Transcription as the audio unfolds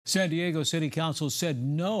San Diego City Council said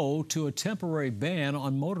no to a temporary ban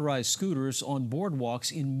on motorized scooters on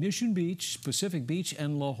boardwalks in Mission Beach, Pacific Beach,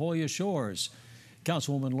 and La Jolla Shores.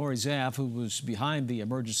 Councilwoman Lori Zapf, who was behind the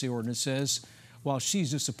emergency ordinance, says while she's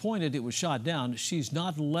disappointed it was shot down, she's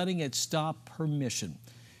not letting it stop her mission.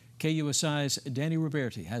 KUSI's Danny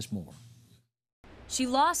Ruberti has more. She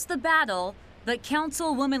lost the battle, but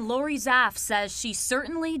Councilwoman Lori Zapf says she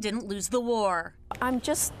certainly didn't lose the war. I'm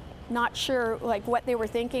just not sure what they were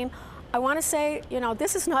thinking. I want to say,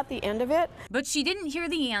 this is not the end of it. But she didn't hear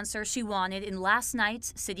the answer she wanted in last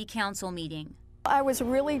night's city council meeting. I was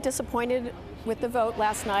really disappointed with the vote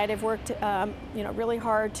last night. I've worked, really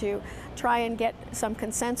hard to try and get some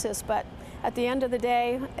consensus, but at the end of the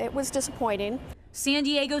day, it was disappointing. San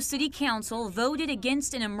Diego City Council voted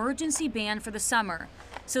against an emergency ban for the summer,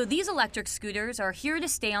 so these electric scooters are here to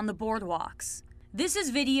stay on the boardwalks. This is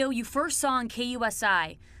video you first saw on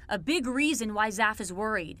KUSI, a big reason why Zapf is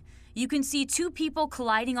worried. You can see two people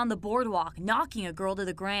colliding on the boardwalk, knocking a girl to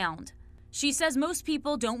the ground. She says most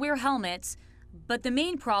people don't wear helmets, but the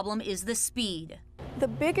main problem is the speed. The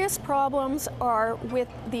biggest problems are with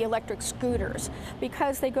the electric scooters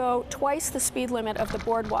because they go twice the speed limit of the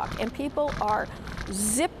boardwalk, and people are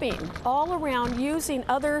zipping all around using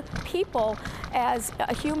other people as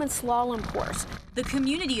a human slalom course. The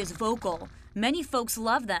community is vocal. Many folks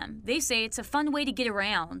love them. They say it's a fun way to get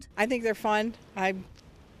around. I think they're fun. I'm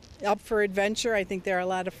up for adventure. I think they're a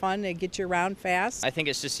lot of fun. They get you around fast. I think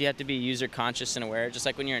it's just you have to be user conscious and aware, just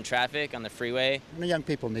like when you're in traffic on the freeway. The young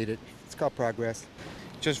people need it. It's called progress.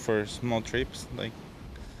 Just for small trips,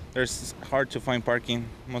 there's hard to find parking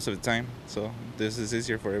most of the time, so this is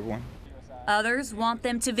easier for everyone. Others want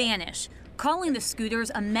them to vanish, calling the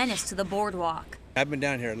scooters a menace to the boardwalk. I've been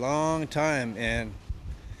down here a long time, and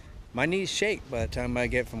my knees shake by the time I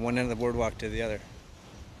get from one end of the boardwalk to the other,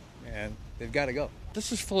 and they've got to go.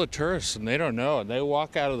 This is full of tourists, and they don't know. They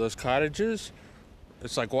walk out of those cottages.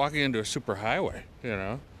 It's like walking into a superhighway,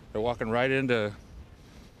 They're walking right into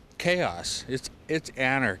chaos. It's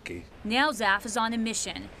anarchy. Now Zapf is on a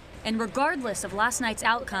mission, and regardless of last night's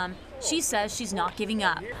outcome, she says she's not giving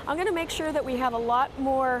up. I'm going to make sure that we have a lot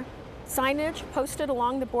more signage posted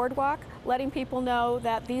along the boardwalk, letting people know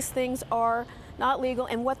that these things are not legal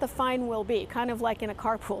and what the fine will be, kind of like in a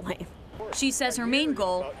carpool lane. She says her main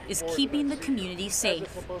goal is keeping the community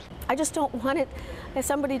safe. I just don't want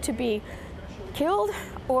somebody to be killed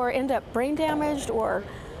or end up brain damaged, or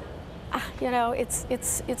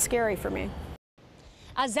it's scary for me.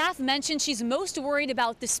 As Zapf mentioned, she's most worried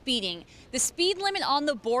about the speeding. The speed limit on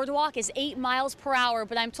the boardwalk is 8 miles per hour,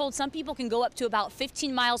 but I'm told some people can go up to about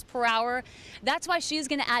 15 miles per hour. That's why she's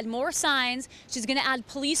going to add more signs. She's going to add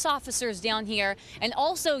police officers down here and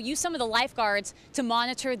also use some of the lifeguards to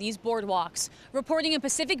monitor these boardwalks. Reporting in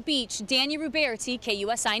Pacific Beach, Danny Ruberti,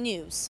 KUSI News.